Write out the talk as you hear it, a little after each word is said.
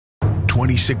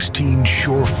2016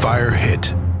 surefire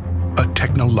hit, a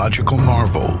technological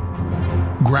marvel,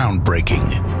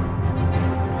 groundbreaking.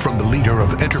 From the leader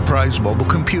of enterprise mobile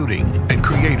computing and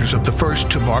creators of the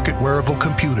first-to-market wearable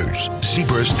computers,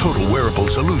 Zebra's total wearable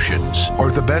solutions are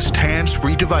the best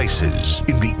hands-free devices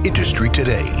in the industry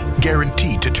today,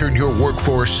 guaranteed to turn your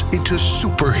workforce into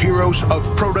superheroes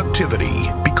of productivity.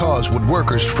 Because when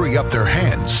workers free up their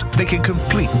hands, they can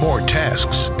complete more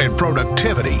tasks, and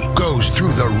productivity goes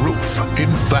through the roof.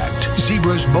 In fact,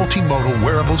 Zebra's multimodal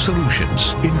wearable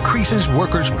solutions increases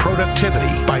workers'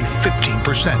 productivity by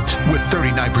 15%, with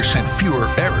 39% fewer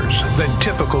errors than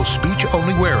typical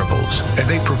speech-only wearables. And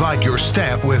they provide your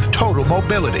staff with total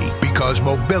mobility, because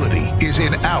mobility is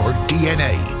in our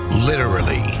DNA,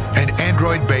 literally. An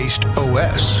Android-based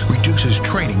OS reduces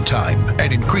training time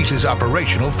and increases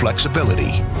operational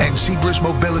flexibility. And Zebra's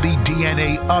mobility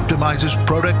DNA optimizes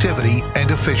productivity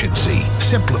and efficiency,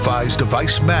 simplifies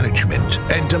device management,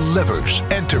 and delivers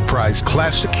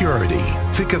enterprise-class security.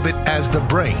 Think of it as the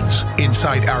brains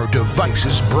inside our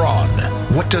device's brawn.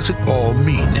 What does it all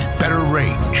mean? Better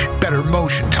range, better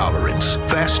motion tolerance,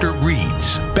 faster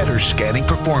reads, better scanning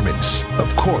performance.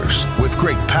 Of course, with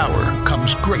great power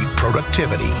comes great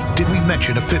productivity. Did we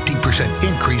mention a 15%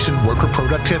 increase in worker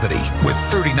productivity with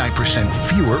 39%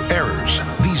 fewer errors?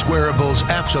 These wearables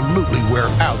absolutely wear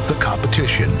out the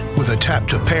competition with a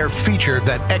tap-to-pair feature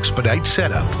that expedites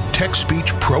setup.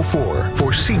 Text-Speech Pro 4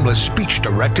 for seamless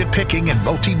speech-directed picking and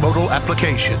multimodal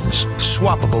applications.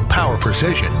 Swappable power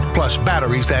precision, plus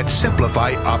batteries that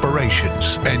simplify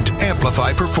operations and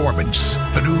amplify performance.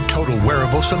 The new total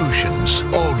wearable solutions,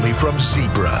 only from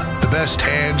Zebra. The best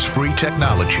hands-free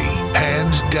technology,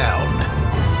 hands down.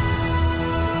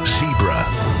 Zebra.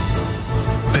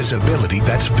 Visibility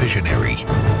that's visionary.